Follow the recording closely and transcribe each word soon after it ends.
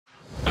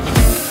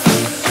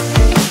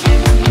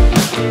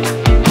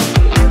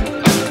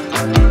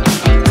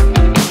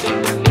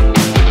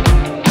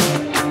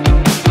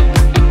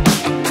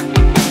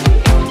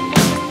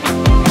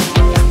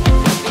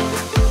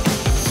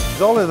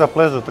a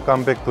pleasure to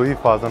come back to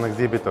IFA as an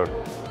exhibitor.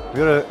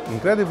 We are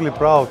incredibly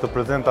proud to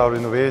present our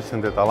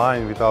innovation that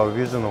align with our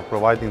vision of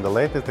providing the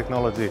latest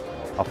technology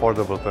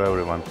affordable to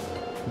everyone.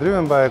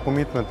 Driven by a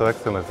commitment to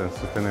excellence and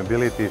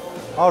sustainability,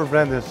 our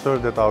brand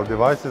ensures that our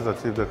devices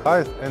achieve the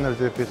highest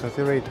energy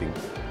efficiency rating,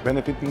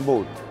 benefiting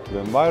both the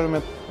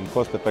environment and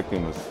cost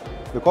effectiveness.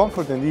 The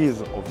comfort and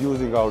ease of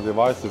using our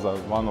devices are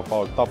one of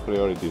our top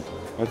priorities,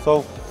 and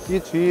so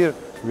each year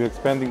we are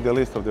expanding the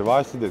list of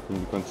devices that can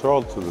be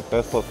controlled through the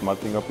Tesla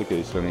SmartThing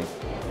application.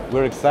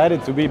 We're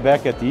excited to be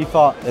back at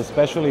IFA,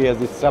 especially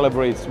as it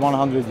celebrates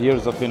 100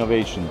 years of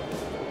innovation.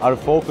 Our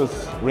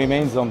focus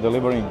remains on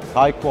delivering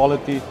high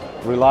quality,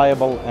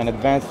 reliable and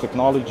advanced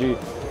technology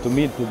to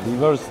meet the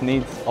diverse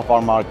needs of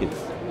our markets.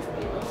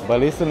 By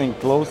listening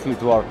closely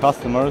to our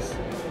customers,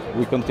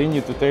 we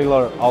continue to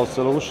tailor our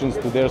solutions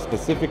to their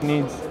specific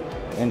needs,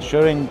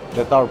 ensuring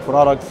that our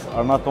products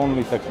are not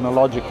only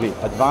technologically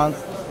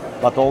advanced,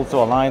 but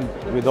also aligned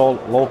with all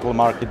local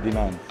market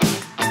demands.